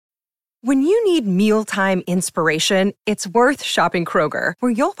When you need mealtime inspiration, it's worth shopping Kroger,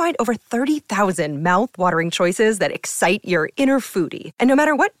 where you'll find over 30,000 mouth-watering choices that excite your inner foodie. And no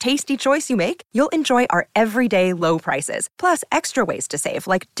matter what tasty choice you make, you'll enjoy our everyday low prices, plus extra ways to save,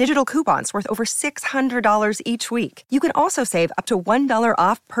 like digital coupons worth over $600 each week. You can also save up to $1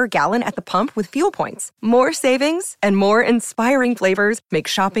 off per gallon at the pump with fuel points. More savings and more inspiring flavors make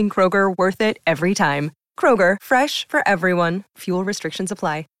shopping Kroger worth it every time. Kroger, fresh for everyone. Fuel restrictions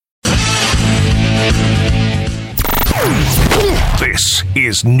apply. This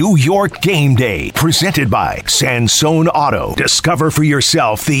is New York Game Day, presented by Sansone Auto. Discover for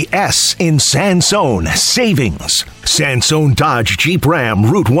yourself the S in Sansone savings. Sansone Dodge Jeep Ram,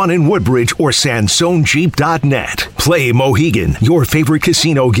 Route 1 in Woodbridge, or SansoneJeep.net. Play Mohegan. Your favorite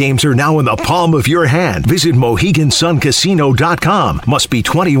casino games are now in the palm of your hand. Visit MoheganSunCasino.com. Must be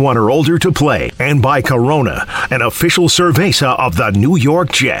 21 or older to play. And by Corona, an official cerveza of the New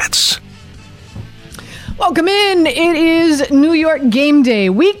York Jets. Welcome in. It is New York Game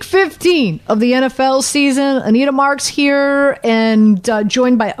Day, Week 15 of the NFL season. Anita Marks here and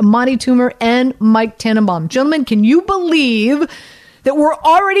joined by Amani Toomer and Mike Tannenbaum. Gentlemen, can you believe that we're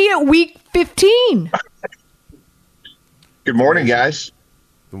already at Week 15? Good morning, guys.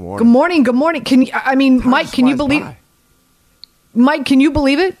 Good morning. Good morning. Mike, can you believe? Mike, can you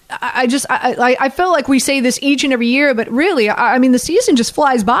believe it? I feel like we say this each and every year, but really, the season just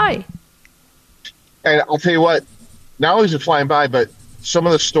flies by. And I'll tell you what, not only is it flying by, but some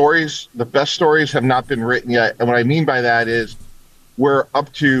of the stories, the best stories, have not been written yet. And what I mean by that is we're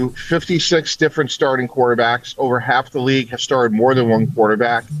up to 56 different starting quarterbacks. Over half the league have started more than one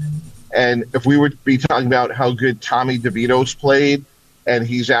quarterback. And if we would be talking about how good Tommy DeVito's played, and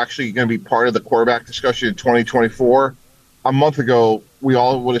he's actually going to be part of the quarterback discussion in 2024, a month ago, we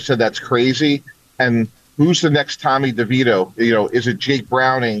all would have said that's crazy. And who's the next Tommy DeVito? Is it Jake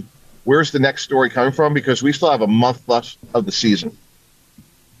Browning? Where's the next story coming from? Because we still have a month left of the season.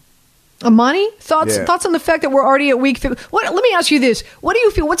 Amani, thoughts on the fact that we're already at Week 15? Let me ask you this. What do you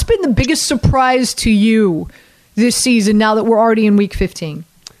feel? What's been the biggest surprise to you this season now that we're already in Week 15?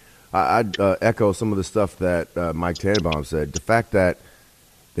 I'd echo some of the stuff that Mike Tannenbaum said. The fact that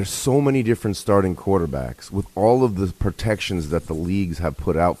there's so many different starting quarterbacks with all of the protections that the leagues have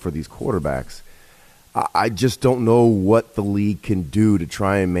put out for these quarterbacks. I just don't know what the league can do to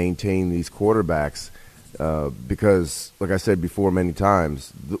try and maintain these quarterbacks because, like I said before many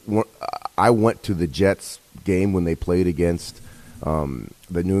times, I went to the Jets game when they played against the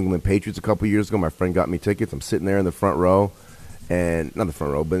New England Patriots a couple years ago. My friend got me tickets. I'm sitting there in the front row, and not the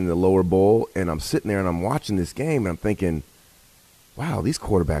front row, but in the lower bowl, and I'm sitting there and I'm watching this game, and I'm thinking, wow, these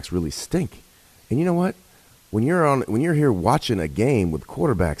quarterbacks really stink. And you know what? When you're here watching a game with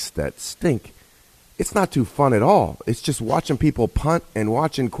quarterbacks that stink, it's not too fun at all. It's just watching people punt and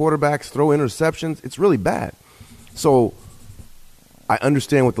watching quarterbacks throw interceptions. It's really bad. So I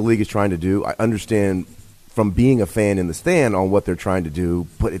understand what the league is trying to do. I understand from being a fan in the stand on what they're trying to do,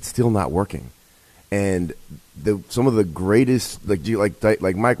 but it's still not working. And some of the greatest,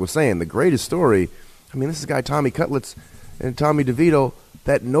 like Mike was saying, the greatest story, this is a guy, Tommy Cutlets and Tommy DeVito,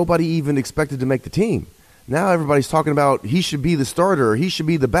 that nobody even expected to make the team. Now everybody's talking about he should be the starter, or he should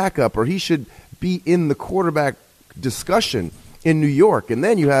be the backup, or he should be in the quarterback discussion in New York. And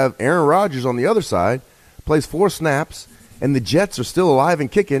then you have Aaron Rodgers on the other side, plays 4 snaps, and the Jets are still alive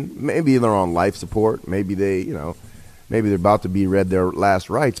and kicking. Maybe they're on life support. Maybe they're about to be read their last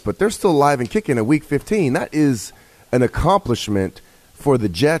rites, but they're still alive and kicking at Week 15. That is an accomplishment for the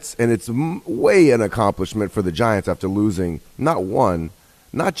Jets, and it's way an accomplishment for the Giants after losing not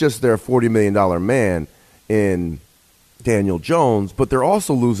just their $40 million man in Daniel Jones, but they're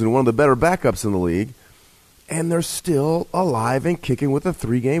also losing one of the better backups in the league, and they're still alive and kicking with a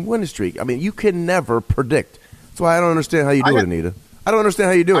 3-game winning streak. You can never predict. That's why I don't understand how you do it, Anita. I don't understand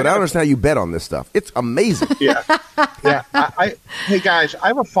how you do it. I don't understand how you bet on this stuff. It's amazing. Yeah. Hey, guys, I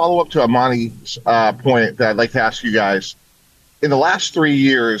have a follow-up to Amani's point that I'd like to ask you guys. In the last 3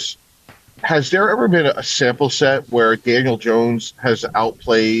 years, has there ever been a sample set where Daniel Jones has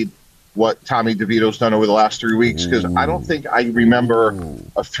outplayed what Tommy DeVito's done over the last 3 weeks? Because I don't think I remember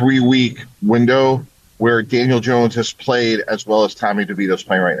a 3-week window where Daniel Jones has played as well as Tommy DeVito's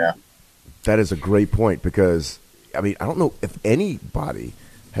playing right now. That is a great point because, I don't know if anybody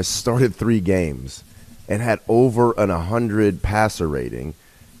has started 3 games and had over an 100 passer rating.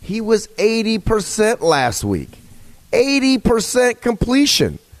 He was 80% last week. 80%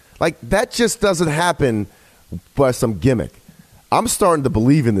 completion. That just doesn't happen by some gimmick. I'm starting to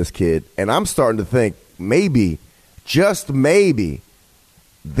believe in this kid, and I'm starting to think maybe, just maybe,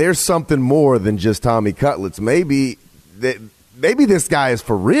 there's something more than just Tommy Cutlets. Maybe this guy is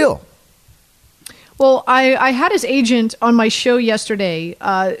for real. Well, I had his agent on my show yesterday,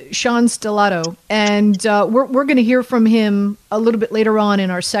 Sean Stellato, and we're going to hear from him a little bit later on in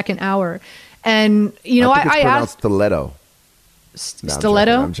our second hour. And, you know, I think it's pronounced asked... stiletto. No,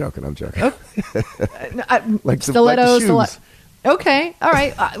 Stiletto? I'm joking. Oh. Like stiletto, like shoes. Okay, all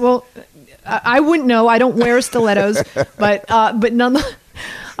right. Well, I wouldn't know. I don't wear stilettos, but nonetheless,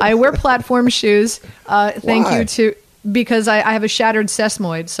 I wear platform shoes. Thank Why? you to... Because I have a shattered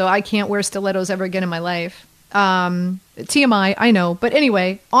sesamoid, so I can't wear stilettos ever again in my life. TMI, I know. But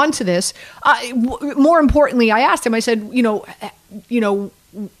anyway, on to this. More importantly, I asked him, I said, when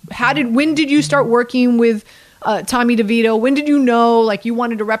did you start working with Tommy DeVito? When did you know, like, you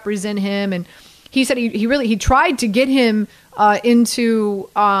wanted to represent him? And he said he tried to get him into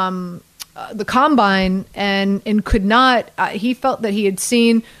the combine and could not. He felt that he had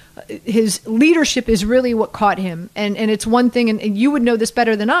seen his leadership is really what caught him. And it's one thing, and you would know this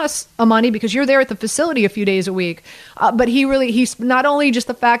better than us, Amani, because you're there at the facility a few days a week. But he's not only just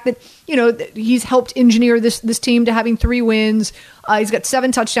the fact that, he's helped engineer this team to having 3 wins. He's got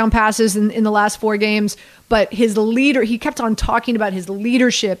 7 touchdown passes in the last 4 games. But he kept on talking about his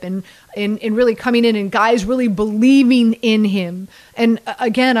leadership and really coming in and guys really believing in him. And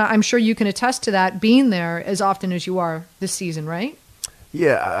again, I'm sure you can attest to that being there as often as you are this season, right?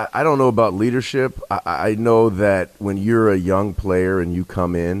 Yeah, I don't know about leadership. I know that when you're a young player and you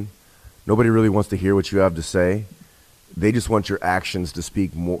come in, nobody really wants to hear what you have to say. They just want your actions to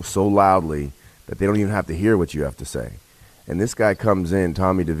speak so loudly that they don't even have to hear what you have to say. And this guy comes in,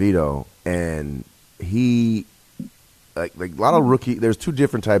 Tommy DeVito, and he, like a lot of rookies, there's 2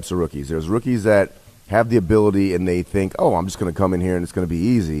 different types of rookies. There's rookies that have the ability and they think, oh, I'm just going to come in here and it's going to be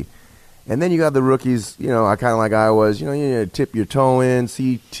easy. And then you got the rookies, kind of like I was, you tip your toe in,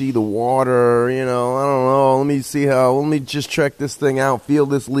 see the water, I don't know, let me just check this thing out, feel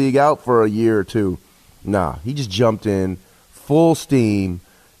this league out for a year or 2. Nah, he just jumped in, full steam,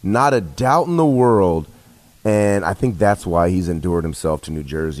 not a doubt in the world, and I think that's why he's endured himself to New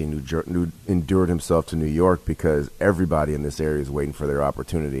Jersey, endured himself to New York, because everybody in this area is waiting for their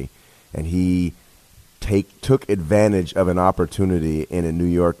opportunity, and he took advantage of an opportunity in a New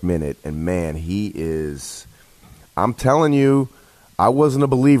York minute, and man, I'm telling you, I wasn't a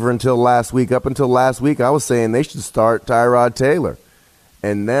believer until last week. Up until last week, I was saying they should start Tyrod Taylor.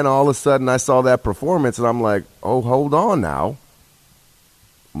 And then all of a sudden I saw that performance, and I'm like, oh, hold on now.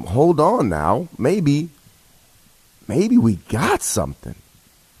 Maybe we got something.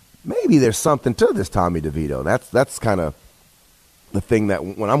 Maybe there's something to this Tommy DeVito. That's kind of the thing that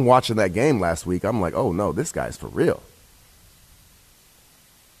when I'm watching that game last week, I'm like, oh, no, this guy's for real.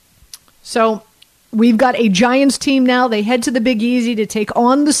 So we've got a Giants team now. They head to the Big Easy to take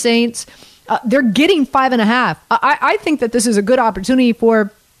on the Saints. They're getting 5.5. I think that this is a good opportunity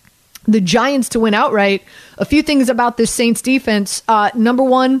for the Giants to win outright. A few things about this Saints defense. Number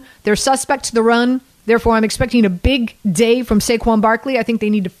one, they're suspect to the run. Therefore, I'm expecting a big day from Saquon Barkley. I think they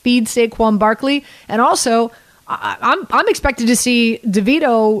need to feed Saquon Barkley. And also, I'm expected to see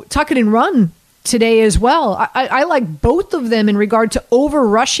DeVito tuck it and run today as well. I like both of them in regard to over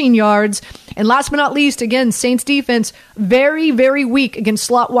rushing yards. And last but not least, again, Saints defense, very, very weak against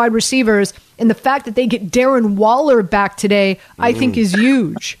slot wide receivers. And the fact that they get Darren Waller back today, I think is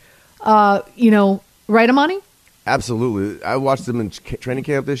huge. Right, Amani? Absolutely. I watched him in training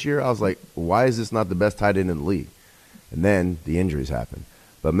camp this year. I was like, why is this not the best tight end in the league? And then the injuries happened.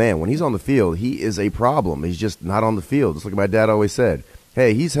 But, man, when he's on the field, he is a problem. He's just not on the field. Just like my dad always said,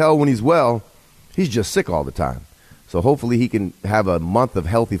 hey, he's hell when he's well. He's just sick all the time. So hopefully he can have a month of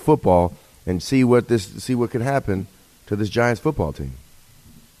healthy football and see what can happen to this Giants football team.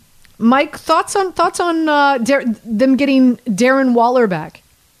 Mike, thoughts on them getting Darren Waller back?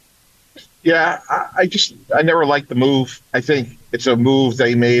 Yeah, I never liked the move. I think it's a move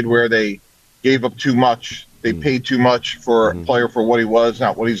they made where they gave up too much. They paid too much for a player for what he was,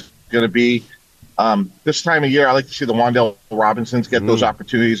 not what he's going to be. This time of year, I like to see the Wan'Dale Robinsons get those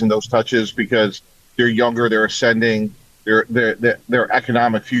opportunities and those touches because they're younger, they're ascending, their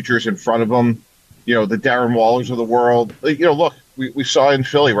economic futures in front of them. The Darren Wallers of the world. Look, we saw in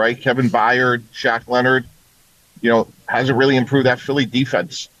Philly, right? Kevin Byard, Shaq Leonard, hasn't really improved that Philly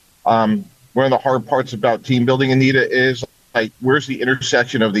defense. One of the hard parts about team building, Anita, is like where's the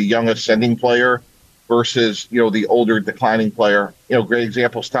intersection of the young ascending player versus the older declining player. Great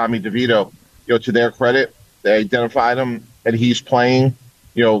example is Tommy DeVito. To their credit, they identified him and he's playing.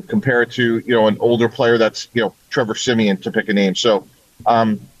 Compared to an older player that's Trevor Siemian, to pick a name. So,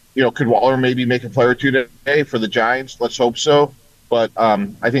 could Waller maybe make a play or two today for the Giants? Let's hope so. But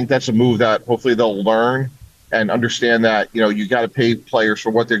I think that's a move that hopefully they'll learn and understand that, you got to pay players for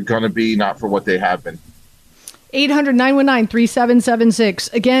what they're going to be, not for what they have been.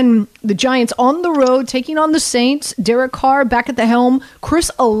 800-919-3776. Again, the Giants on the road, taking on the Saints. Derek Carr back at the helm.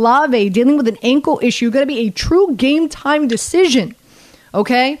 Chris Olave dealing with an ankle issue. Going to be a true game-time decision.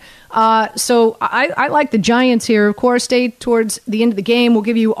 Okay? So I like the Giants here. Of course, stay towards the end of the game. We'll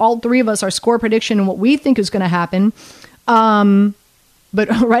give you, all three of us, our score prediction and what we think is going to happen. But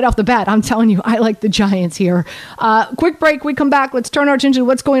right off the bat, I'm telling you, I like the Giants here. Quick break. We come back. Let's turn our attention to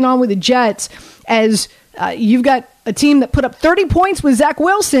what's going on with the Jets as you've got a team that put up 30 points with Zach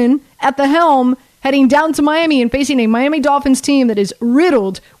Wilson at the helm, heading down to Miami and facing a Miami Dolphins team that is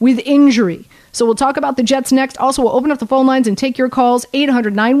riddled with injury. So we'll talk about the Jets next. Also, we'll open up the phone lines and take your calls.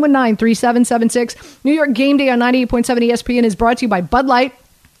 800-919-3776. New York Game Day on 98.7 ESPN is brought to you by Bud Light.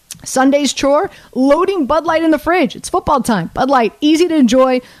 Sunday's chore, loading Bud Light in the fridge. It's football time. Bud Light, easy to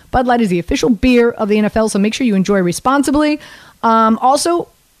enjoy. Bud Light is the official beer of the NFL, so make sure you enjoy responsibly. Also,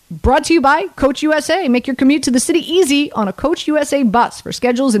 brought to you by Coach USA. Make your commute to the city easy on a Coach USA bus. For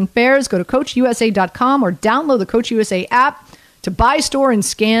schedules and fares, go to CoachUSA.com or download the Coach USA app to buy, store, and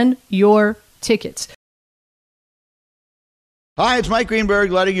scan your tickets. Hi, it's Mike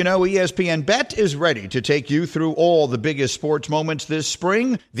Greenberg letting you know ESPN Bet is ready to take you through all the biggest sports moments this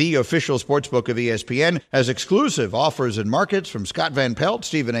spring. The official sportsbook of ESPN has exclusive offers and markets from Scott Van Pelt,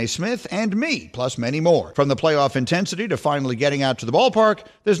 Stephen A. Smith, and me, plus many more. From the playoff intensity to finally getting out to the ballpark,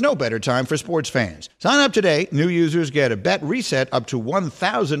 there's no better time for sports fans. Sign up today. New users get a bet reset up to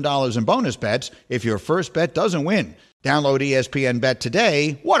 $1,000 in bonus bets if your first bet doesn't win. Download ESPN Bet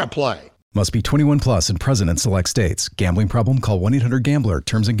today. What a play. Must be 21 plus and present in select states. Gambling problem? Call 1-800-GAMBLER.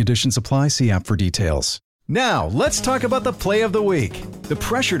 Terms and conditions apply. See app for details. Now, let's talk about the play of the week. The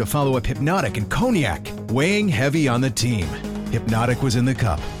pressure to follow up Hypnotic and Cognac, weighing heavy on the team. Hypnotic was in the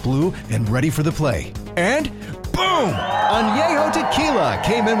cup, blue, and ready for the play. And boom! Añejo Tequila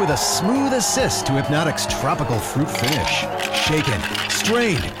came in with a smooth assist to Hypnotic's tropical fruit finish. Shaken,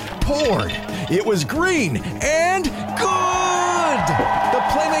 strained, poured. It was green and good! The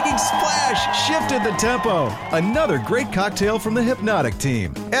playmaking splash shifted the tempo. Another great cocktail from the Hypnotic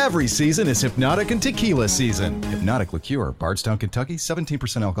team. Every season is Hypnotic and Tequila season. Hypnotic Liqueur, Bardstown, Kentucky,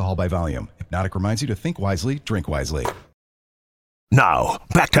 17% alcohol by volume. Hypnotic reminds you to think wisely, drink wisely. Now,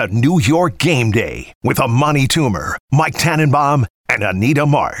 back to New York Game Day with Amani Toomer, Mike Tannenbaum, and Anita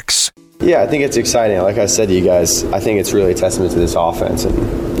Marks. Yeah, I think it's exciting. Like I said to you guys, I think it's really a testament to this offense.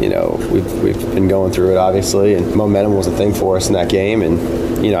 And, we've been going through it, obviously, and momentum was a thing for us in that game. And,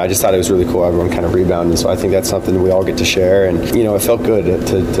 I just thought it was really cool. Everyone kind of rebounded. So I think that's something we all get to share. And, it felt good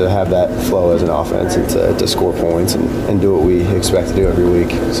to have that flow as an offense and to score points and do what we expect to do every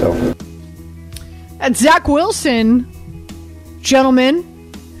week. So, At Zach Wilson,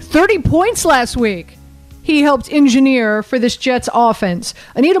 gentlemen, 30 points last week. He helped engineer for this Jets offense.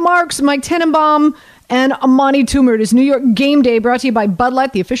 Anita Marks, Mike Tannenbaum, and Amani Toomer. It is New York Game Day, brought to you by Bud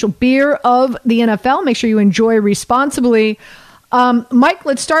Light, the official beer of the NFL. Make sure you enjoy responsibly. Mike,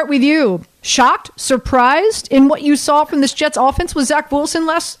 let's start with you. Shocked, surprised in what you saw from this Jets offense with Zach Wilson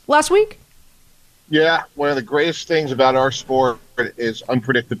last week? Yeah, one of the greatest things about our sport is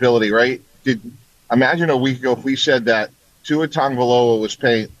unpredictability, right? Imagine a week ago if we said that Tua Tagovailoa was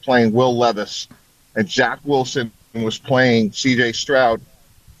playing Will Levis and Zach Wilson was playing C.J. Stroud.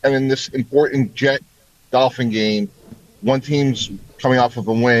 And in this important Jet-Dolphin game, one team's coming off of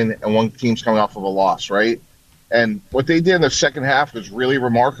a win and one team's coming off of a loss, right? And what they did in the second half was really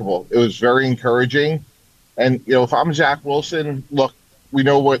remarkable. It was very encouraging. And, if I'm Zach Wilson, look, we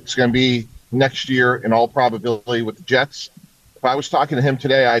know what's going to be next year in all probability with the Jets. If I was talking to him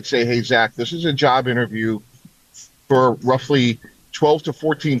today, I'd say, hey, Zach, this is a job interview for roughly 12 to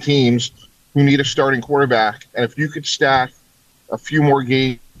 14 teams who need a starting quarterback. And if you could stack a few more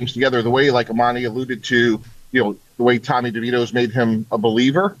games together, the way, like Amani alluded to, the way Tommy DeVito's made him a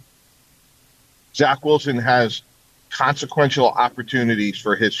believer, Zach Wilson has consequential opportunities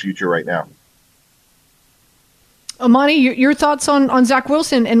for his future right now. Amani, your thoughts on Zach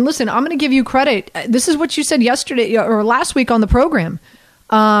Wilson. And listen, I'm going to give you credit. This is what you said yesterday or last week on the program.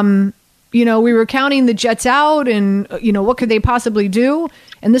 We were counting the Jets out and, what could they possibly do?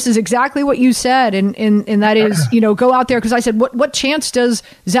 And this is exactly what you said. And that is, go out there. Because I said, what chance does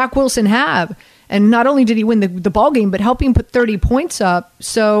Zach Wilson have? And not only did he win the ball game, but help him put 30 points up.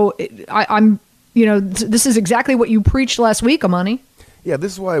 So this is exactly what you preached last week, Amani. Yeah,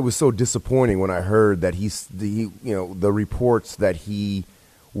 this is why it was so disappointing when I heard that the reports that he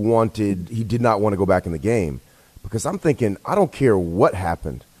did not want to go back in the game. Because I'm thinking, I don't care what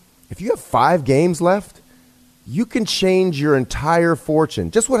happened. If you have 5 games left, you can change your entire fortune.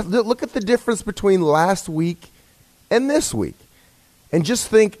 Look at the difference between last week and this week. And just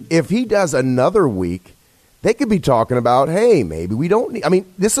think, if he does another week, they could be talking about, hey, maybe we don't need – I mean,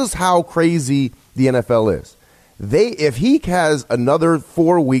 this is how crazy the NFL is. If he has another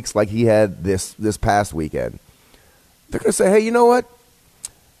 4 weeks like he had this past weekend, they're going to say, hey, you know what?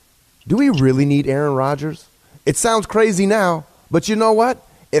 Do we really need Aaron Rodgers? It sounds crazy now, but you know what?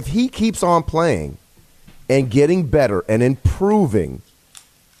 If he keeps on playing and getting better and improving,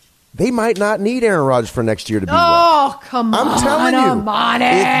 they might not need Aaron Rodgers for next year to be well. Oh, come on. I'm telling you,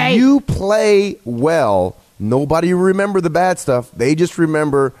 if you play well, nobody will remember the bad stuff. They just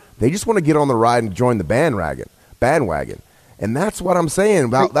want to get on the ride and join the bandwagon. And that's what I'm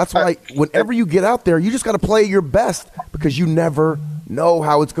saying. That's why whenever you get out there, you just got to play your best, because you never know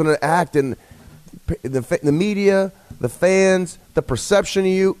how it's going to act. And the media, the fans, the perception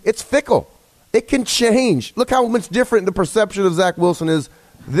of you, it's fickle. It can change. Look how much different the perception of Zach Wilson is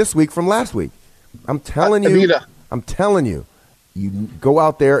this week from last week. I'm telling you, you go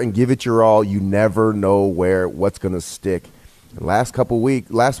out there and give it your all. You never know what's going to stick.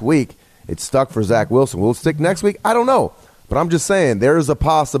 Last week, it stuck for Zach Wilson. Will it stick next week? I don't know. But I'm just saying, there's a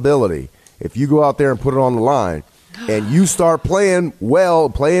possibility if you go out there and put it on the line and you start playing well,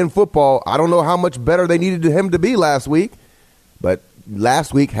 playing football. I don't know how much better they needed him to be last week, but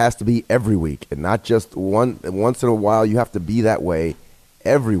last week has to be every week and not just once in a while. You have to be that way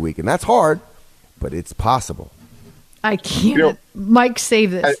every week, and that's hard, but it's possible. I can't. Mike,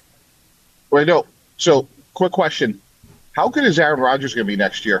 save this. Wait, no. So, quick question. How good is Aaron Rodgers going to be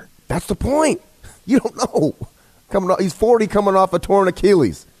next year? That's the point. You don't know. He's 40, coming off a torn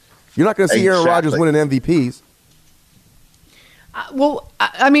Achilles. You're not going to see Aaron Rodgers winning MVPs.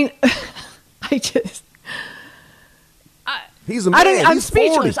 I mean, he's a man. I'm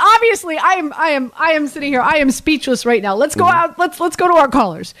speechless. 40. Obviously, I am sitting here. I am speechless right now. Let's go out. Let's go to our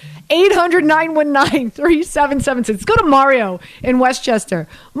callers. 800-919-3776. Let's go to Mario in Westchester.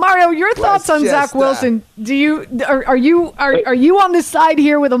 Mario, your thoughts on Zach Wilson? Are you on this side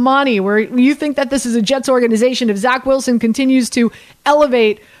here with Amani, where you think that this is a Jets organization? If Zach Wilson continues to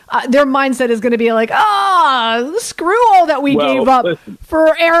elevate, their mindset is going to be like, screw all that we gave up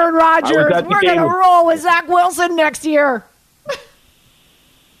for Aaron Rodgers. We're going to roll with Zach Wilson next year.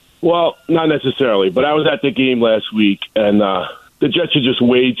 Well, not necessarily, but I was at the game last week, and the Jets are just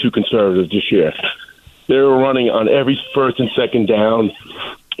way too conservative this year. They were running on every first and second down.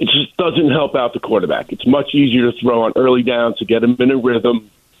 It just doesn't help out the quarterback. It's much easier to throw on early downs to get him in a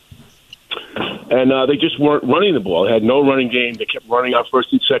rhythm. And they just weren't running the ball. They had no running game. They kept running on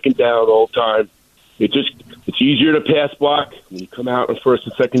first and second down all the time. It's easier to pass block when you come out on first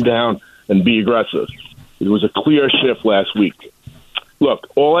and second down and be aggressive. It was a clear shift last week. Look,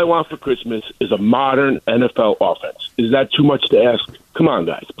 all I want for Christmas is a modern NFL offense. Is that too much to ask? Come on,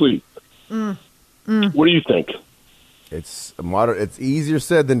 guys, please. What do you think? It's easier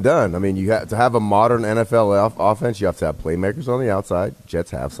said than done. I mean, you have to have a modern NFL offense. You have to have playmakers on the outside. Jets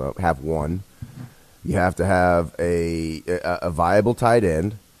have one. You have to have a viable tight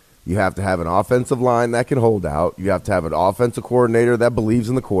end. You have to have an offensive line that can hold out. You have to have an offensive coordinator that believes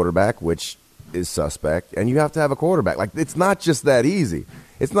in the quarterback, which is suspect, and you have to have a quarterback. Like, it's not just that easy.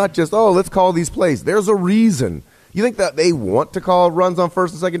 It's not just, let's call these plays. There's a reason. You think that they want to call runs on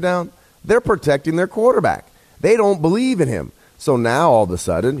first and second down? They're protecting their quarterback. They don't believe in him. So now all of a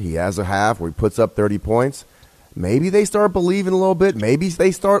sudden he has a half where he puts up 30 points. Maybe they start believing a little bit. Maybe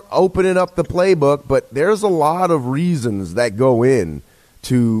they start opening up the playbook, but there's a lot of reasons that go in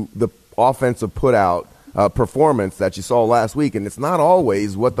to the offensive performance that you saw last week, and it's not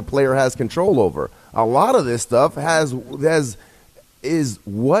always what the player has control over. A lot of this stuff is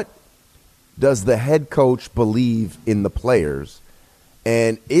what does the head coach believe in the players,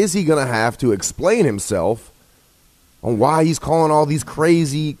 and is he going to have to explain himself on why he's calling all these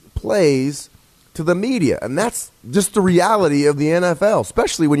crazy plays to the media? And that's just the reality of the NFL,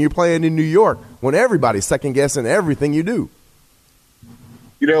 especially when you're playing in New York, when everybody's second-guessing everything you do.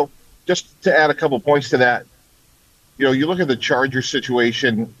 Just to add a couple points to that, you look at the Chargers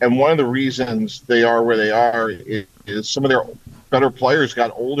situation, and one of the reasons they are where they are is some of their better players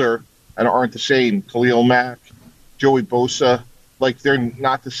got older and aren't the same. Khalil Mack, Joey Bosa, they're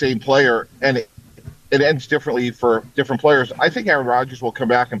not the same player, and it ends differently for different players. I think Aaron Rodgers will come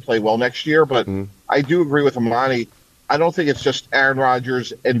back and play well next year, but I do agree with Amani. I don't think it's just Aaron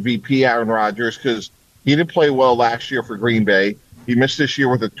Rodgers, MVP Aaron Rodgers, because he didn't play well last year for Green Bay. He missed this year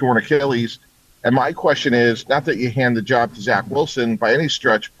with a torn Achilles. And my question is, not that you hand the job to Zach Wilson by any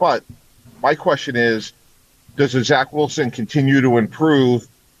stretch, but my question is, does Zach Wilson continue to improve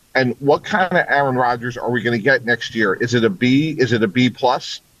And what kind of Aaron Rodgers are we going to get next year? Is it a B? Is it a B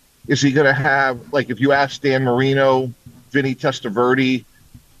plus? Is he going to have, like, if you ask Dan Marino, Vinny Testaverde,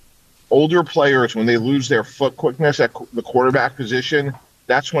 older players, when they lose their foot quickness at the quarterback position,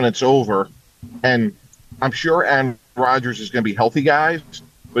 that's when it's over. And I'm sure Aaron Rodgers is going to be healthy, guys,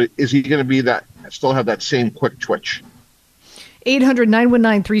 but is he going to be that, still have that same quick twitch?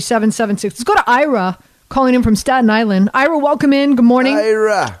 800-919-3776. Let's go to Ira, calling in from Staten Island. Ira, welcome in. Good morning.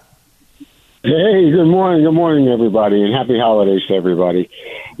 Ira. Hey, good morning, everybody, and happy holidays to everybody.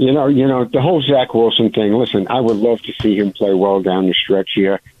 You know, the whole Zach Wilson thing, listen, I would love to see him play well down the stretch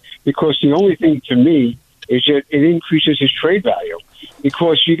here, because the only thing to me is that it increases his trade value.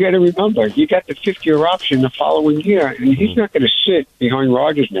 Because you got to remember, you got the fifth-year option the following year, and he's not going to sit behind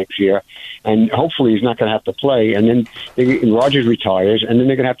Rodgers next year, and hopefully he's not going to have to play. And then Rodgers retires, and then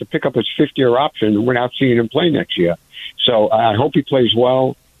they're going to have to pick up his fifth-year option without seeing him play next year. So I hope he plays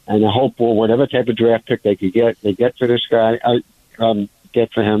well, and I hope whatever type of draft pick they could get, they get for this guy,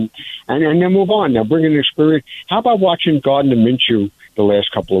 get for him, and then move on. Now bring in experience. How about watching Gardner Minshew the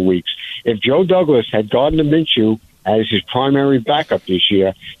last couple of weeks? If Joe Douglas had Gardner Minshew as his primary backup this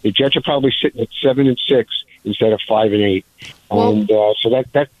year, the Jets are probably sitting at 7-6 instead of 5-8, and so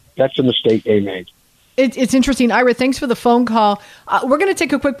that's a mistake they made. It's interesting. Ira, thanks for the phone call. We're going to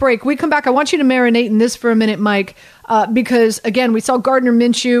take a quick break. We come back. I want you to marinate in this for a minute, Mike, because, again, we saw Gardner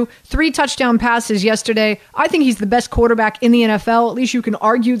Minshew, 3 touchdown passes yesterday. I think he's the best quarterback in the NFL. At least you can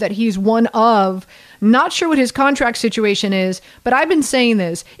argue that he's one of. Not sure what his contract situation is, but I've been saying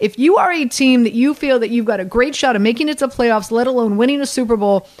this. If you are a team that you feel that you've got a great shot of making it to playoffs, let alone winning a Super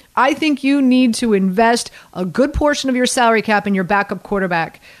Bowl, I think you need to invest a good portion of your salary cap in your backup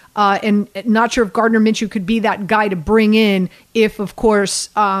quarterback. And not sure if Gardner Minshew could be that guy to bring in if, of course,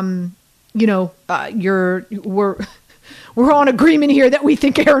 we're on agreement here that we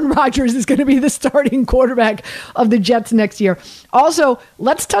think Aaron Rodgers is going to be the starting quarterback of the Jets next year. Also,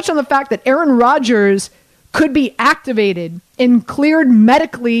 let's touch on the fact that Aaron Rodgers could be activated and cleared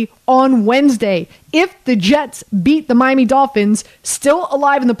medically on Wednesday. If the Jets beat the Miami Dolphins, still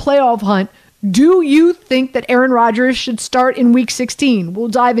alive in the playoff hunt, do you think that Aaron Rodgers should start in Week 16? We'll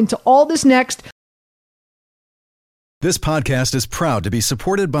dive into all this next. This podcast is proud to be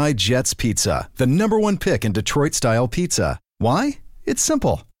supported by Jets Pizza, the #1 pick in Detroit-style pizza. Why? It's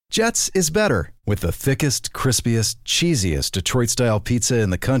simple. Jets is better. With the thickest, crispiest, cheesiest Detroit-style pizza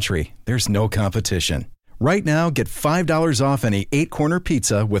in the country, there's no competition. Right now, get $5 off any 8-corner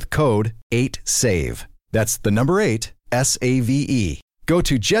pizza with code 8SAVE. That's the number 8, SAVE. Go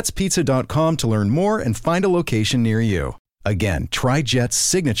to jetspizza.com to learn more and find a location near you. Again, try Jet's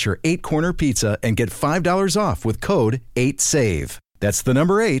signature 8-corner pizza and get $5 off with code 8SAVE. That's the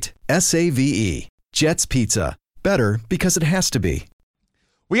number 8, SAVE. Jet's Pizza. Better because it has to be.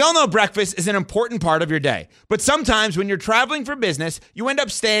 We all know breakfast is an important part of your day, but sometimes when you're traveling for business, you end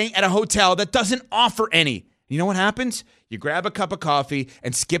up staying at a hotel that doesn't offer any. You know what happens? You grab a cup of coffee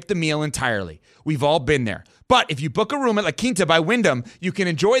and skip the meal entirely. We've all been there. But if you book a room at La Quinta by Wyndham, you can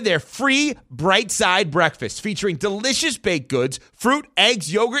enjoy their free Bright Side breakfast featuring delicious baked goods, fruit,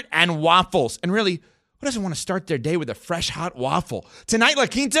 eggs, yogurt, and waffles. And really, who doesn't want to start their day with a fresh, hot waffle? Tonight, La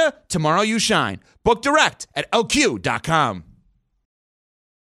Quinta, tomorrow you shine. Book direct at LQ.com.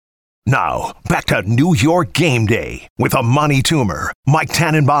 Now, back to New York Game Day with Amani Toomer, Mike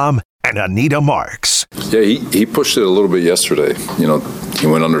Tannenbaum, and Anita Marks. Yeah, he pushed it a little bit yesterday. You know, he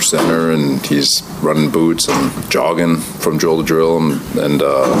went under center and he's running boots and jogging from drill to drill, and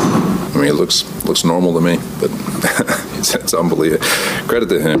I mean, it looks normal to me, but it's unbelievable. Credit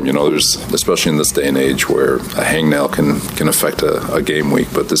to him. You know, there's, especially in this day and age where a hangnail can affect a game week,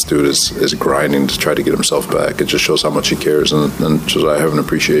 but this dude is grinding to try to get himself back. It just shows how much he cares, and just I have an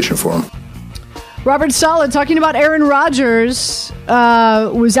appreciation for him. Robert Saleh talking about Aaron Rodgers,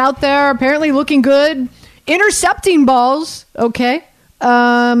 was out there apparently looking good, intercepting balls. Okay.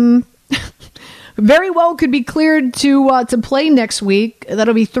 Very well could be cleared to play next week.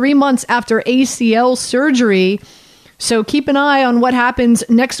 That'll be 3 months after ACL surgery. So keep an eye on what happens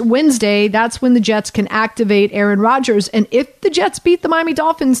next Wednesday. That's when the Jets can activate Aaron Rodgers. And if the Jets beat the Miami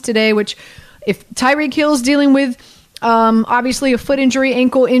Dolphins today, which if Tyreek Hill's dealing with obviously a foot injury,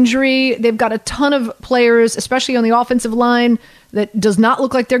 ankle injury, they've got a ton of players, especially on the offensive line, that does not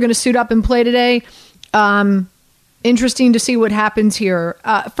look like they're going to suit up and play today. Interesting to see what happens here.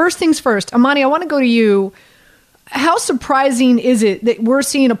 First things first, Amani, I want to go to you. How surprising is it that we're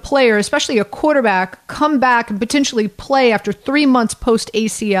seeing a player, especially a quarterback, come back and potentially play after 3 months post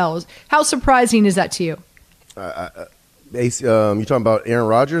ACLs? How surprising is that to you? You talking about Aaron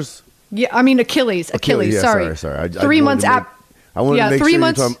Rodgers? Yeah, I mean Achilles. Yeah, sorry. 3 months after. I wanted to make 3 sure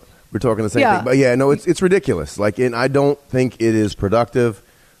months. we're talking the same thing. But yeah, no, it's ridiculous. Like, and I don't think it is productive.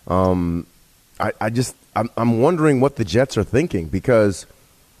 I'm wondering what the Jets are thinking, because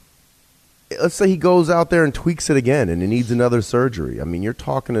let's say he goes out there and tweaks it again and he needs another surgery. I mean, you're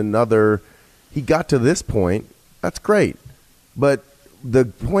talking he got to this point. That's great. But the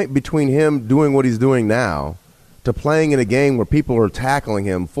point between him doing what he's doing now to playing in a game where people are tackling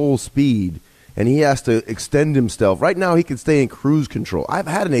him full speed and he has to extend himself. Right now he can stay in cruise control. I've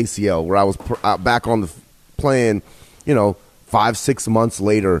had an ACL where I was back on the playing, 5-6 months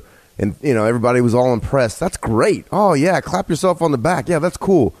later, and everybody was all impressed. That's great. Oh yeah, clap yourself on the back. Yeah, that's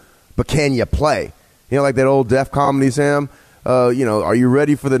cool. But can you play? Like that old Def Comedy, Sam. Are you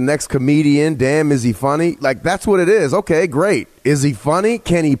ready for the next comedian? Damn, is he funny? Like, that's what it is. Okay, great. Is he funny?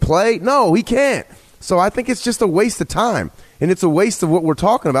 Can he play? No, he can't. So I think it's just a waste of time. And it's a waste of what we're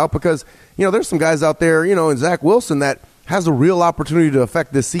talking about, because, there's some guys out there, in Zach Wilson, that has a real opportunity to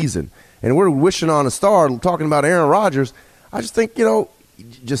affect this season. And we're wishing on a star, talking about Aaron Rodgers. I just think,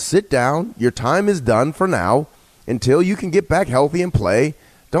 just sit down. Your time is done for now until you can get back healthy and play.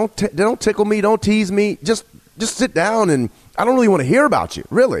 Don't tickle me. Don't tease me. Just sit down, and I don't really want to hear about you,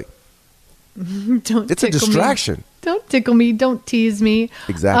 really. It's a distraction. Me. Don't tickle me. Don't tease me.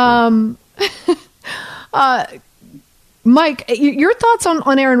 Exactly. Mike, your thoughts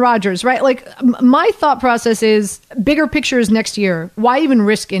on Aaron Rodgers, right? Like, my thought process is bigger picture is next year. Why even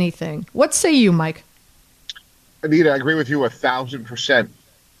risk anything? What say you, Mike? Anita, I agree with you 1,000%.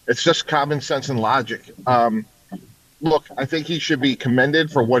 It's just common sense and logic. Look, I think he should be commended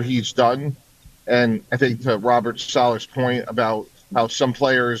for what he's done. And I think to Robert Saller's point about how some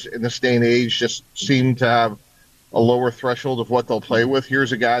players in this day and age just seem to have a lower threshold of what they'll play with.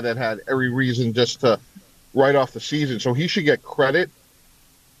 Here's a guy that had every reason just to write off the season. So he should get credit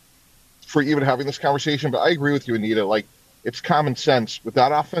for even having this conversation. But I agree with you, Anita. Like, it's common sense. With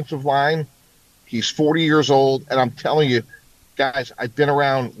that offensive line, he's 40 years old. And I'm telling you, guys, I've been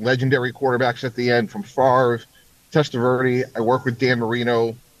around legendary quarterbacks at the end, from Favre, Testaverde. I worked with Dan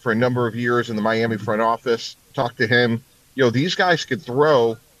Marino for a number of years in the Miami front office. Talked to him. These guys could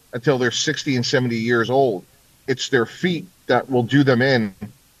throw until they're 60 and 70 years old. It's their feet that will do them in.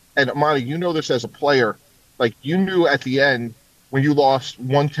 And Amani, you know this as a player. Like, you knew at the end when you lost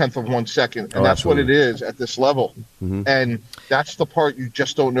 1/10 of 1 second, and that's absolutely what it is at this level. Mm-hmm. And that's the part you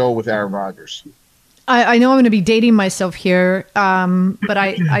just don't know with Aaron Rodgers. I know I'm going to be dating myself here, but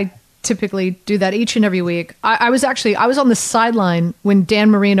I typically do that each and every week. I was on the sideline when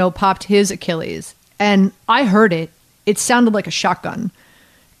Dan Marino popped his Achilles, and I heard it. It sounded like a shotgun.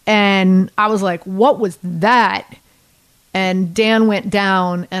 And I was like, what was that? And Dan went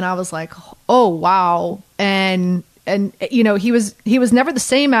down, and I was like, oh, wow. And he was never the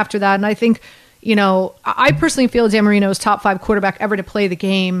same after that. And I think, I personally feel Dan Marino is top 5 quarterback ever to play the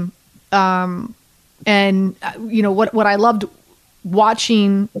game. What I loved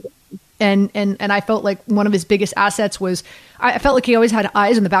watching, and I felt like one of his biggest assets was, I felt like he always had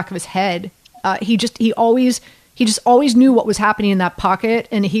eyes in the back of his head. He just always knew what was happening in that pocket,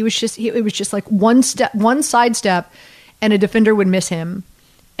 and it was just like one sidestep, and a defender would miss him,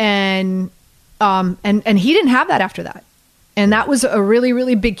 and he didn't have that after that, and that was a really,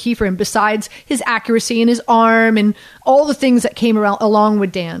 really big key for him. Besides his accuracy and his arm and all the things that came along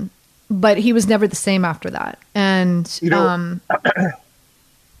with Dan, but he was never the same after that. And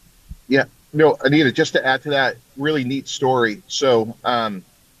yeah, Anita, just to add to that, really neat story. So, as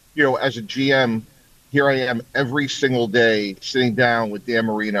a GM, here I am every single day sitting down with Dan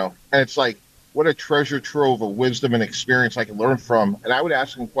Marino. And it's like, what a treasure trove of wisdom and experience I can learn from. And I would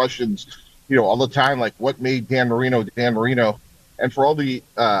ask him questions, all the time, like, what made Dan Marino Dan Marino? And for all the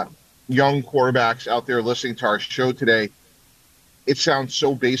young quarterbacks out there listening to our show today, it sounds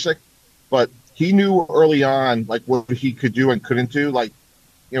so basic, but he knew early on, like, what he could do and couldn't do. Like,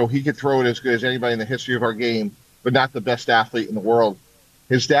 he could throw it as good as anybody in the history of our game, but not the best athlete in the world.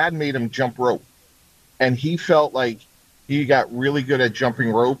 His dad made him jump rope. And he felt like he got really good at jumping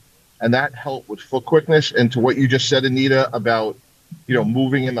rope, and that helped with foot quickness. And to what you just said, Anita, about,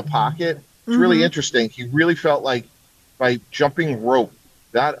 moving in the pocket, it's really interesting. He really felt like by jumping rope,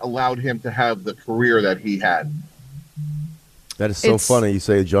 that allowed him to have the career that he had. That is so funny you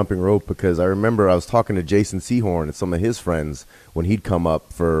say jumping rope, because I remember I was talking to Jason Sehorn and some of his friends when he'd come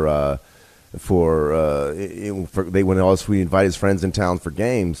up when we invite his friends in town for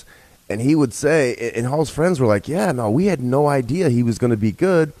games. And he would say, and all his friends were like, yeah, no, we had no idea he was going to be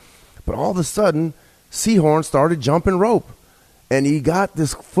good. But all of a sudden, Sehorn started jumping rope. And he got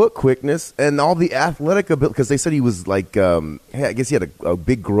this foot quickness and all the athletic ability, because they said he was like, I guess he had a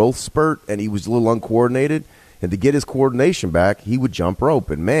big growth spurt, and he was a little uncoordinated. And to get his coordination back, he would jump rope.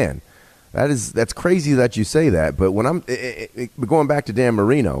 And, man, that's crazy that you say that. But when I'm going back to Dan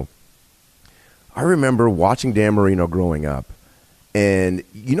Marino, I remember watching Dan Marino growing up. And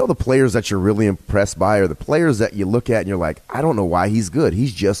you know the players that you're really impressed by are the players that you look at and you're like, I don't know why he's good.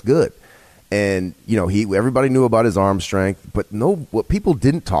 He's just good. And, you know, everybody knew about his arm strength, but what people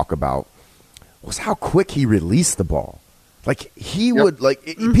didn't talk about was how quick he released the ball. Like he would,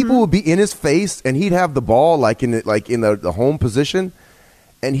 people would be in his face, and he'd have the ball in the home position,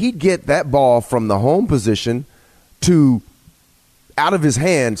 and he'd get that ball from the home position to out of his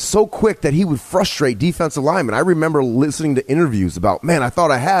hand so quick that he would frustrate defensive linemen. I remember listening to interviews about, man, I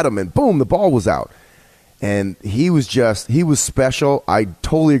thought I had him, and boom, the ball was out. And he was special. I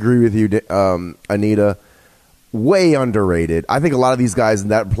totally agree with you, Anita. Way underrated. I think a lot of these guys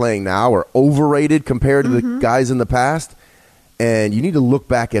that are playing now are overrated compared to the guys in the past. And you need to look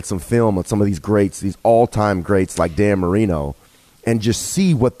back at some film of some of these greats, these all-time greats like Dan Marino, and just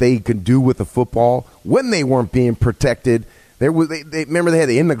see what they could do with the football when they weren't being protected. Remember they had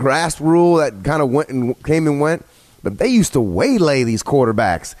the in-the-grass rule that kind of came and went? But they used to waylay these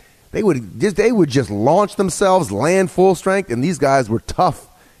quarterbacks. They would just launch themselves, land full strength, and these guys were tough,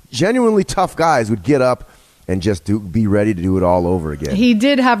 genuinely tough guys would get up and just be ready to do it all over again. He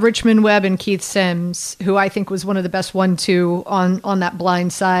did have Richmond Webb and Keith Sims, who I think was one of the best 1-2 on that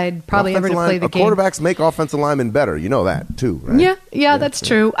blind side, probably ever to play the game. Quarterbacks make offensive linemen better. You know that, too, right? Yeah, that's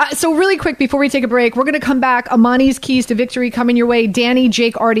true. So really quick, before we take a break, we're going to come back. Amani's keys to victory coming your way. Danny,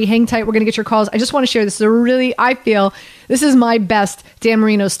 Jake, Artie, hang tight. We're going to get your calls. I just want to share this. I feel this is my best Dan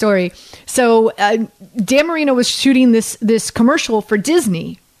Marino story. So Dan Marino was shooting this commercial for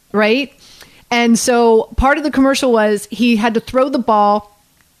Disney, right? And so part of the commercial was he had to throw the ball,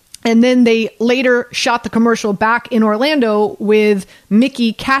 and then they later shot the commercial back in Orlando with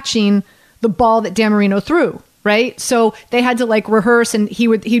Mickey catching the ball that Dan Marino threw, right? So they had to rehearse, and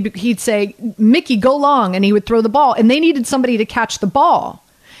he'd say, Mickey, go long, and he would throw the ball, and they needed somebody to catch the ball.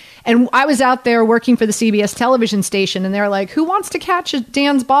 And I was out there working for the CBS television station, and they're like, who wants to catch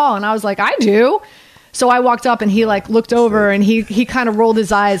Dan's ball? And I was like, I do. So I walked up, and he looked over, and he kind of rolled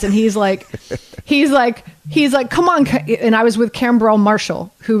his eyes, and he's like, come on. And I was with Cambrell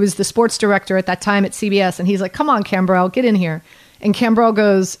Marshall, who was the sports director at that time at CBS. And he's like, come on, Cambrell, get in here. And Cambrell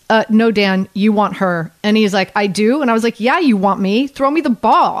goes, no, Dan, you want her. And he's like, I do. And I was like, yeah, you want me. Throw me the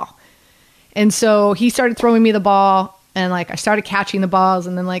ball. And so he started throwing me the ball, and I started catching the balls.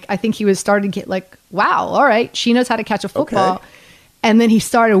 And then I think he was starting to get wow, all right, she knows how to catch a football. Okay. And then he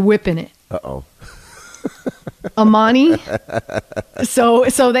started whipping it. Uh-oh. Amani.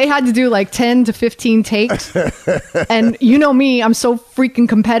 So they had to do 10 to 15 takes. And you know me, I'm so freaking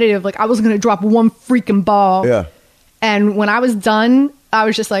competitive. I was going to drop one freaking ball. Yeah. And when I was done, I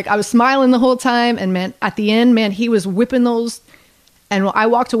was just I was smiling the whole time. And man, at the end, man, he was whipping those. And when I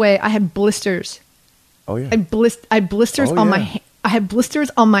walked away, I had blisters. Oh yeah. I had blisters on I had blisters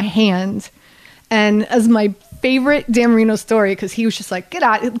on my hands. And as my favorite Dan Marino story, because he was just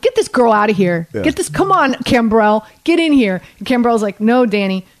get this girl out of here. Yeah. Come on, Cambrell, get in here. And Cambrell's like, no,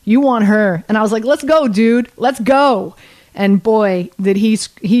 Danny, you want her. And I was like, let's go, dude, let's go. And boy, did he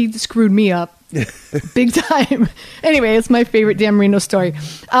screwed me up big time. Anyway, it's my favorite Dan Marino story.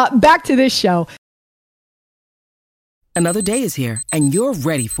 Back to this show. Another day is here, and you're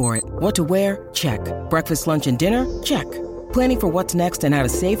ready for it. What to wear? Check. Breakfast, lunch, and dinner? Check. Planning for what's next and how to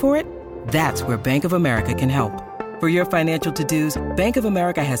save for it? That's where Bank of America can help. For your financial to-dos, Bank of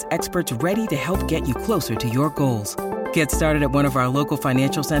America has experts ready to help get you closer to your goals. Get started at one of our local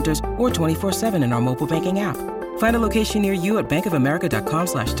financial centers or 24/7 in our mobile banking app. Find a location near you at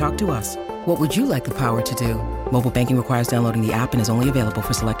bankofamerica.com/talktous. What would you like the power to do? Mobile banking requires downloading the app and is only available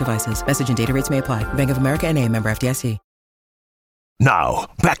for select devices. Message and data rates may apply. Bank of America N.A., member FDIC. Now,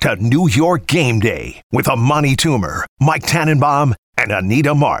 back to New York Game Day with Amani Toomer, Mike Tannenbaum, and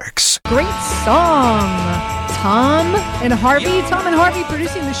Anita Marks. Great song. Tom and Harvey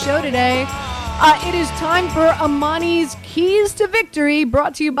producing the show today. It is time for Amani's Keys to Victory,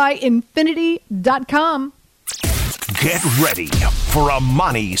 brought to you by Infinity.com. Get ready for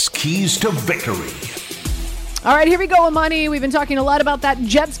Amani's Keys to Victory. All right, here we go, Amani. We've been talking a lot about that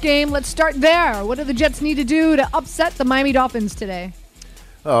Jets game. Let's start there. What do the Jets need to do to upset the Miami Dolphins today?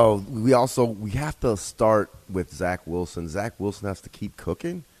 Oh, we have to start with Zach Wilson. Zach Wilson has to keep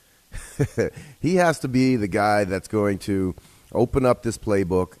cooking. He has to be the guy that's going to open up this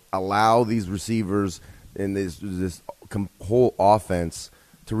playbook, allow these receivers and this whole offense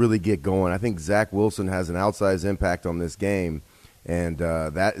to really get going. I think Zach Wilson has an outsized impact on this game, and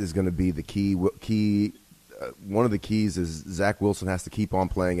that is going to be the key. One of the keys is Zach Wilson has to keep on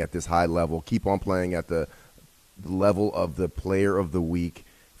playing at this high level, keep on playing at the the level of the player of the week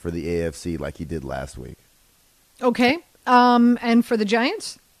for the AFC like he did last week. Okay. And for the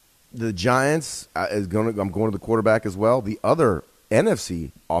Giants? The Giants, I'm going to the quarterback as well. The other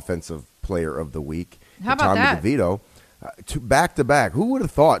NFC offensive player of the week, how about Tommy that? DeVito. Back-to-back. Who would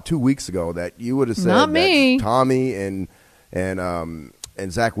have thought 2 weeks ago that you would have said Not me. that Tommy and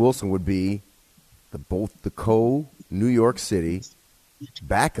Zach Wilson would be both the co-New York City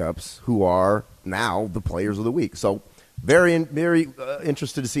backups who are now the players of the week. So very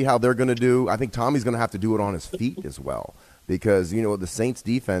interested to see how they're going to do. I think Tommy's going to have to do it on his feet as well because, the Saints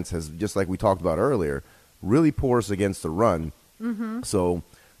defense has, just like we talked about earlier, really porous against the run. Mm-hmm. So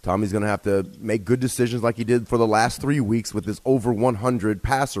Tommy's going to have to make good decisions like he did for the last 3 weeks with his over 100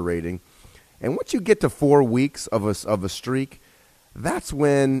 passer rating. And once you get to 4 weeks of a streak, that's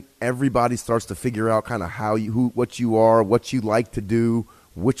when everybody starts to figure out kind of what you are, what you like to do,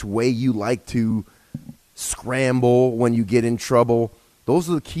 which way you like to scramble when you get in trouble. Those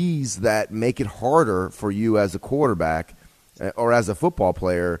are the keys that make it harder for you as a quarterback or as a football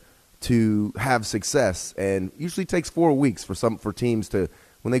player to have success. And usually takes 4 weeks for teams to,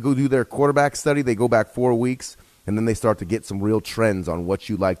 when they go do their quarterback study, they go back 4 weeks, and then they start to get some real trends on what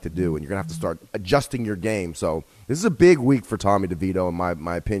you like to do, and you're going to have to start adjusting your game. So this is a big week for Tommy DeVito, in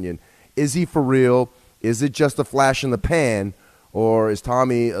my opinion. Is he for real? Is it just a flash in the pan, or is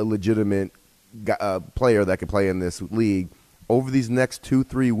Tommy a legitimate player that can play in this league? Over these next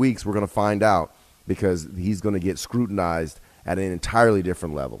 2-3 weeks, we're going to find out because he's going to get scrutinized at an entirely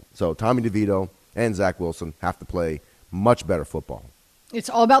different level. So Tommy DeVito and Zach Wilson have to play much better football. It's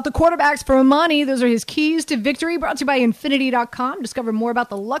all about the quarterbacks for Imani. Those are his keys to victory. Brought to you by Infinity.com. Discover more about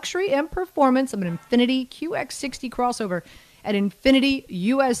the luxury and performance of an Infinity QX60 crossover at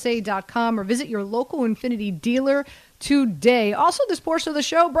InfinityUSA.com or visit your local Infinity dealer today. Also, this portion of the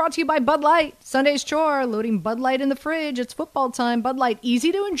show brought to you by Bud Light. Sunday's chore, loading Bud Light in the fridge. It's football time. Bud Light,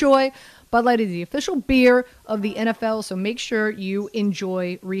 easy to enjoy. Bud Light is the official beer of the NFL, so make sure you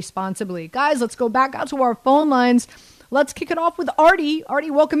enjoy responsibly. Guys, let's go back out to our phone lines. Let's kick it off with Artie.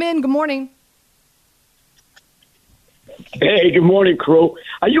 Artie, welcome in. Good morning. Hey, good morning, crew.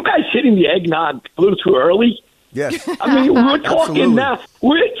 Are you guys hitting the eggnog a little too early? Yes. I mean, we're talking Absolutely. now.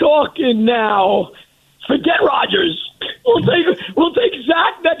 We're talking now. Forget Rodgers. We'll take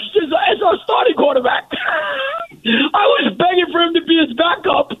Zach next year as our starting quarterback. I was begging for him to be his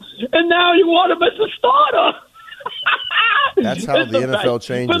backup, and now you want him as a starter. That's how the NFL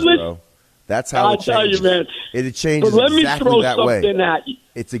changes, bro. That's how it changes. I'll tell you, man. It changes exactly that way.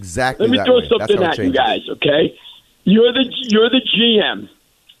 It's exactly that way. Let me throw something at you guys, okay? You're the GM.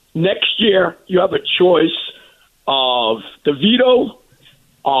 Next year, you have a choice of Devito,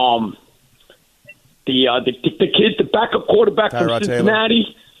 the kid, the backup quarterback Tyrod from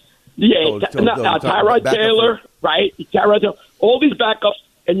Cincinnati. Yeah, Tyrod Taylor, right? Tyrod Taylor. All these backups,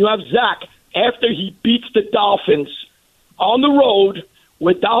 and you have Zach after he beats the Dolphins on the road,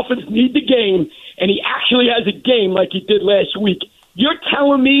 where Dolphins need the game, and he actually has a game like he did last week. You're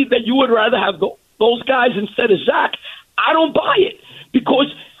telling me that you would rather have those guys instead of Zach? I don't buy it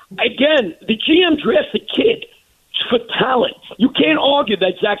because, again, the GM drafts the kid for talent. You can't argue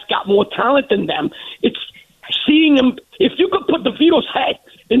that Zach's got more talent than them. It's seeing him. If you could put DeVito's head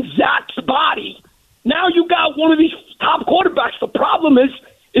in Zach's body, now you got one of these top quarterbacks. The problem is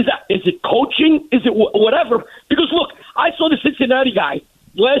it coaching? Is it whatever? Because, look, I saw the Cincinnati guy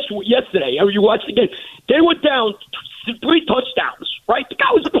yesterday. You watched the game. They were down 3 touchdowns, right? The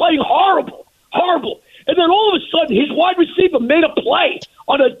guy was playing horrible. And then all of a sudden, his wide receiver made a play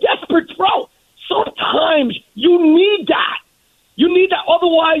on a desperate throw. Sometimes you need that.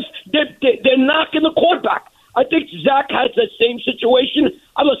 Otherwise, they're knocking the quarterback. I think Zach has that same situation.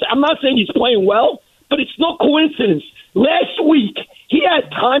 I'm not saying he's playing well, but it's no coincidence. Last week, he had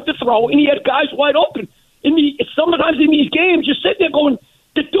time to throw, and he had guys wide open. Sometimes in these games, you sit there going,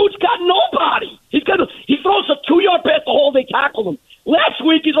 the dude's got nobody. He throws a 2-yard pass the hole, they tackle him. Last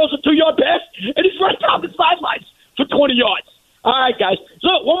week, he throws a 2-yard pass, and he's right down the sidelines for 20 yards. All right, guys.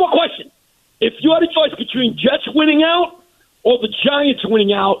 So, one more question. If you had a choice between Jets winning out or the Giants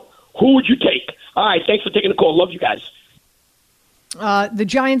winning out, who would you take? All right, thanks for taking the call. Love you guys. The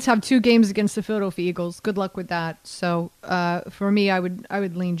Giants have 2 games against the Philadelphia Eagles. Good luck with that. So, for me, I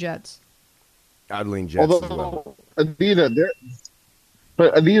would lean Jets. I'd lean Jets as well. Anita,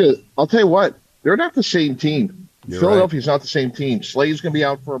 I'll tell you what, they're not the same team. Philadelphia's not the same team. Slade's going to be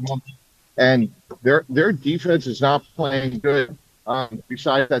out for a month, and their defense is not playing good.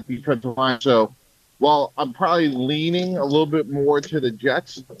 Besides that defensive line, so while I'm probably leaning a little bit more to the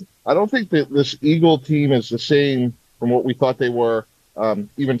Jets, I don't think that this Eagle team is the same from what we thought they were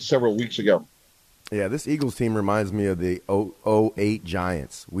even several weeks ago. Yeah, this Eagles team reminds me of the 08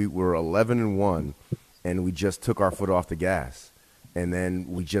 Giants. We were 11-1, and we just took our foot off the gas. And then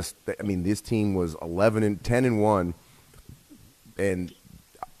this team was 10-1, and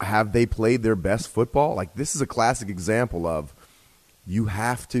have they played their best football? Like, this is a classic example of you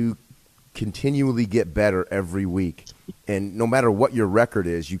have to continually get better every week. And no matter what your record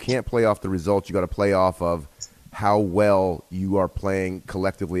is, you can't play off the results. You got to play off of how well you are playing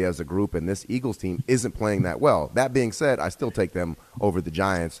collectively as a group, and this Eagles team isn't playing that well. That being said, I still take them over the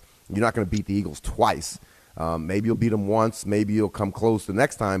Giants. You're not going to beat the Eagles twice. Maybe you'll beat them once. Maybe you'll come close the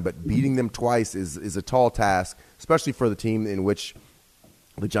next time, but beating them twice is a tall task, especially for the team in which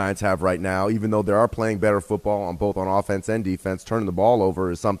the Giants have right now. Even though they are playing better football on both on offense and defense, turning the ball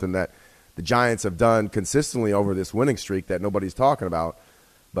over is something that the Giants have done consistently over this winning streak that nobody's talking about.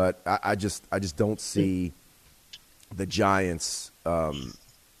 But I just don't see the Giants. They're on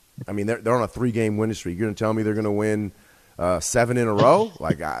a 3-game winning streak. You're going to tell me they're going to win 7 in a row?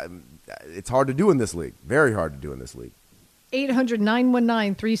 It's hard to do in this league. Very hard to do in this league.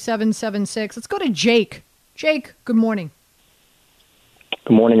 800-919-3776. Let's go to Jake. Jake, good morning.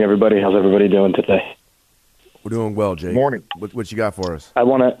 Good morning, everybody. How's everybody doing today? We're doing well, Jake. Morning. What you got for us? I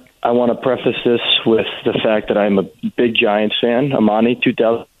want to preface this with the fact that I'm a big Giants fan. Amani,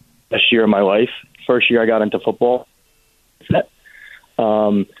 2000 best year of my life. First year I got into football.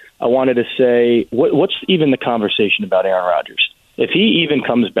 I wanted to say, what's even the conversation about Aaron Rodgers? If he even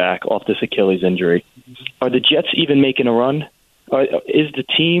comes back off this Achilles injury, are the Jets even making a run? Is the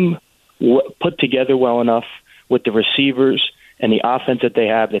team put together well enough with the receivers and the offense that they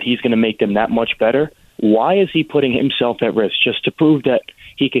have that he's going to make them that much better? Why is he putting himself at risk just to prove that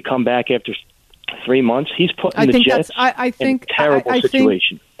he could come back after 3 months? He's putting the Jets in a terrible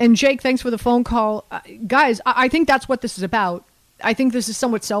situation. And Jake, thanks for the phone call. Guys, I think that's what this is about. I think this is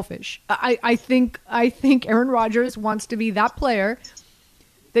somewhat selfish. I think Aaron Rodgers wants to be that player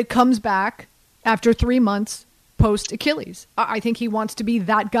that comes back after 3 months post Achilles. I think he wants to be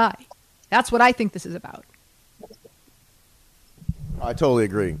that guy. That's what I think this is about. I totally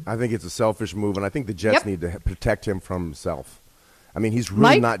agree. I think it's a selfish move, and I think the Jets need to protect him from himself. I mean, he's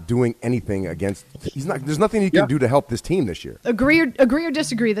really not doing anything against. There's nothing he can do to help this team this year. Agree or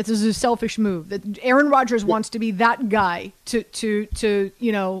disagree that this is a selfish move? That Aaron Rodgers wants to be that guy to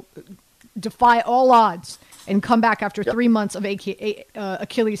defy all odds and come back after 3 months of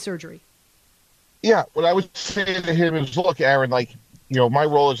Achilles surgery. Yeah, what I would say to him is, look, Aaron, my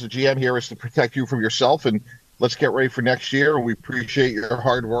role as the GM here is to protect you from yourself, and let's get ready for next year. We appreciate your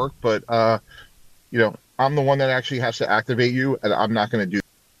hard work, but I'm the one that actually has to activate you, and I'm not going to do that.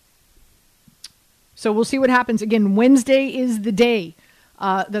 So we'll see what happens. Again, Wednesday is the day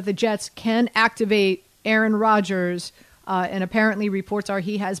that the Jets can activate Aaron Rodgers, and apparently reports are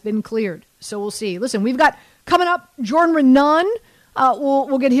he has been cleared. So we'll see. Listen, we've got coming up Jordan Renan.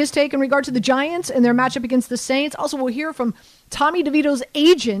 We'll get his take in regard to the Giants and their matchup against the Saints. Also, we'll hear from Tommy DeVito's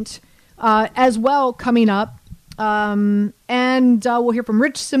agent as well coming up. And we'll hear from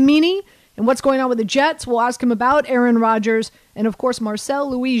Rich Cimini and what's going on with the Jets. We'll ask him about Aaron Rodgers and, of course,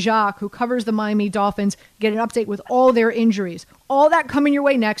 Marcel Louis-Jacques, who covers the Miami Dolphins, get an update with all their injuries. All that coming your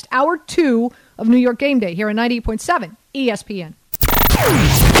way next. Hour 2 of New York Game Day here on 98.7 ESPN.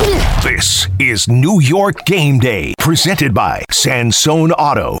 This is New York Game Day, presented by Sansone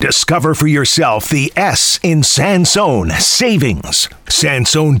Auto. Discover for yourself the S in Sansone savings.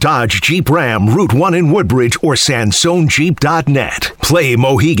 Sansone Dodge Jeep Ram, Route 1 in Woodbridge, or SansoneJeep.net. Play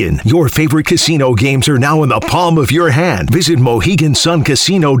Mohegan. Your favorite casino games are now in the palm of your hand. Visit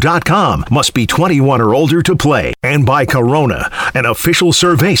MoheganSunCasino.com. Must be 21 or older to play. And by Corona, an official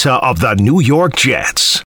cerveza of the New York Jets.